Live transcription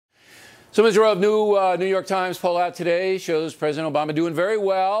So, Mr. Rove, new New York Times poll out today shows President Obama doing very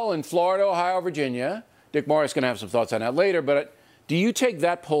well in Florida, Ohio, Virginia. Dick Morris is going to have some thoughts on that later, but do you take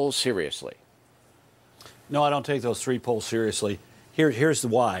that poll seriously? No, I don't take those three polls seriously. Here's the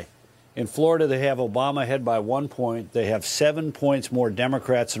why. In Florida, they have Obama ahead by 1 point. They have 7 points more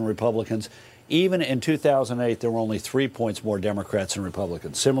Democrats than Republicans. Even in 2008, there were only 3 points more Democrats than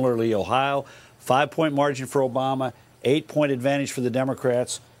Republicans. Similarly, Ohio, 5-point margin for Obama, 8-point advantage for the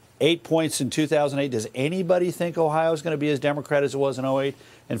Democrats. 8 points in 2008. Does anybody think Ohio is going to be as Democrat as it was in 2008?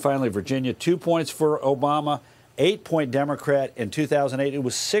 And finally, Virginia, 2 points for Obama, 8-point Democrat. In 2008, it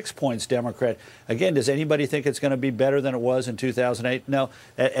was 6 points Democrat. Again, does anybody think it's going to be better than it was in 2008? No.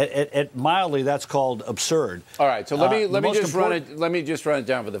 At mildly, that's called absurd. All right. So let me just run it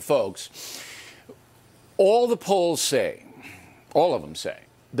down for the folks. All the polls say, all of them say,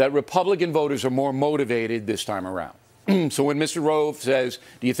 that Republican voters are more motivated this time around. So when Mr. Rove says,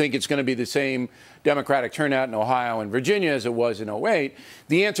 do you think it's going to be the same Democratic turnout in Ohio and Virginia as it was in 2008,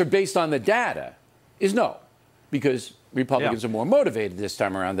 the answer based on the data is no, because Republicans are more motivated this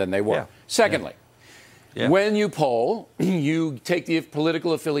time around than they were. Yeah. Secondly, when you poll, you take the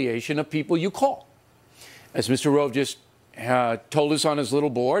political affiliation of people you call. As Mr. Rove just told us on his little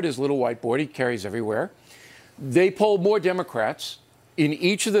board, his little whiteboard he carries everywhere, they poll more Democrats in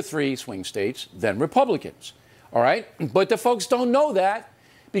each of the 3 swing states than Republicans. All right? But the folks don't know that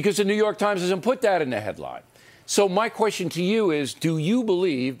because the New York Times doesn't put that in the headline. So my question to you is, do you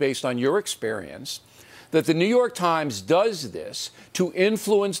believe, based on your experience, that the New York Times does this to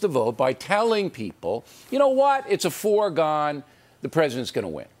influence the vote by telling people, you know what, it's a foregone, the president's going to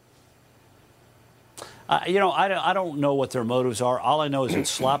win? I don't know what their motives are. All I know is it's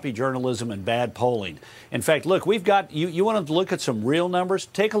sloppy journalism and bad polling. In fact, look, we've got, you want to look at some real numbers?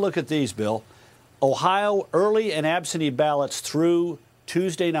 Take a look at these, Bill. Ohio, early and absentee ballots through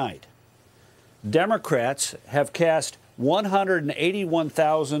Tuesday night. Democrats have cast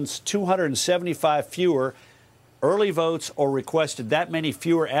 181,275 fewer early votes or requested that many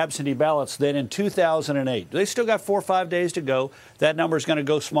fewer absentee ballots than in 2008. They still got 4 or 5 days to go. That number is going to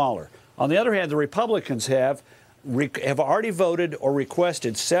go smaller. On the other hand, the Republicans have already voted or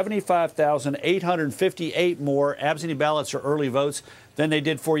requested 75,858 more absentee ballots or early votes than they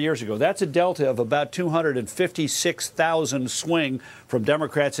did 4 years ago. That's a delta of about 256,000 swing from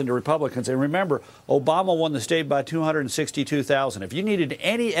Democrats into Republicans. And remember, Obama won the state by 262,000. If you needed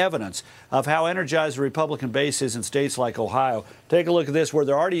any evidence of how energized the Republican base is in states like Ohio, take a look at this, where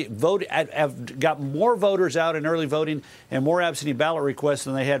they're already have got more voters out in early voting and more absentee ballot requests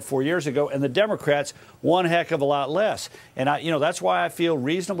than they had 4 years ago, and the Democrats one heck of a lot less. And that's why I feel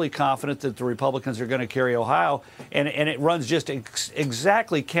reasonably confident that the Republicans are going to carry Ohio, and it runs just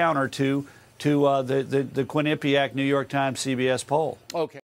exactly counter to the Quinnipiac New York Times CBS poll. Okay.